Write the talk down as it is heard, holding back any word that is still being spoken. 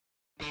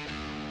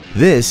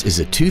This is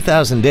a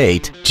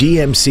 2008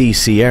 GMC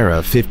Sierra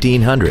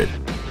 1500.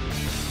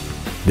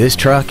 This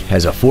truck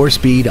has a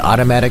 4-speed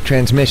automatic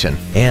transmission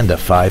and a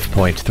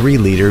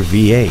 5.3-liter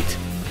V8.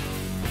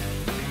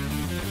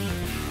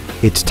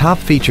 Its top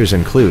features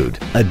include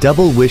a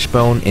double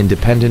wishbone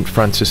independent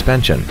front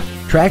suspension,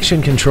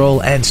 traction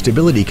control and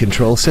stability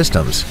control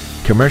systems,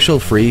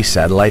 commercial-free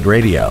satellite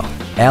radio,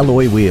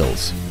 alloy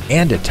wheels,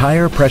 and a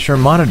tire pressure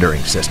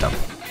monitoring system.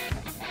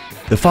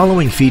 The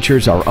following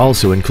features are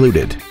also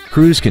included: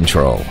 cruise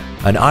control,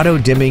 an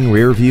auto-dimming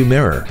rear-view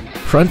mirror,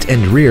 front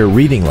and rear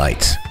reading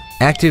lights,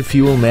 active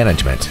fuel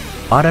management,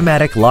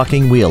 automatic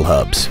locking wheel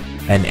hubs,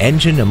 an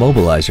engine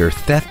immobilizer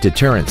theft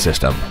deterrent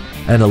system,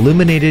 an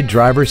illuminated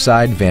driver's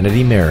side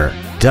vanity mirror,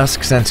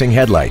 dusk-sensing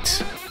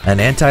headlights, an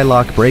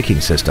anti-lock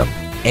braking system,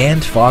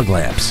 and fog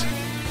lamps.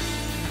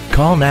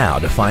 Call now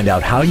to find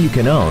out how you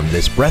can own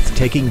this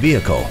breathtaking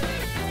vehicle.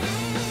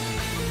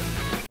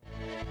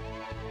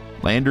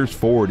 Landers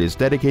Ford is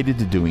dedicated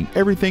to doing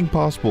everything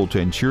possible to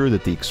ensure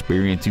that the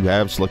experience you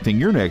have selecting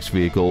your next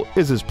vehicle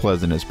is as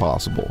pleasant as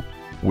possible.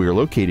 We are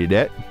located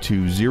at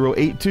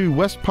 2082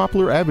 West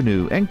Poplar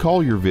Avenue in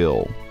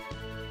Collierville.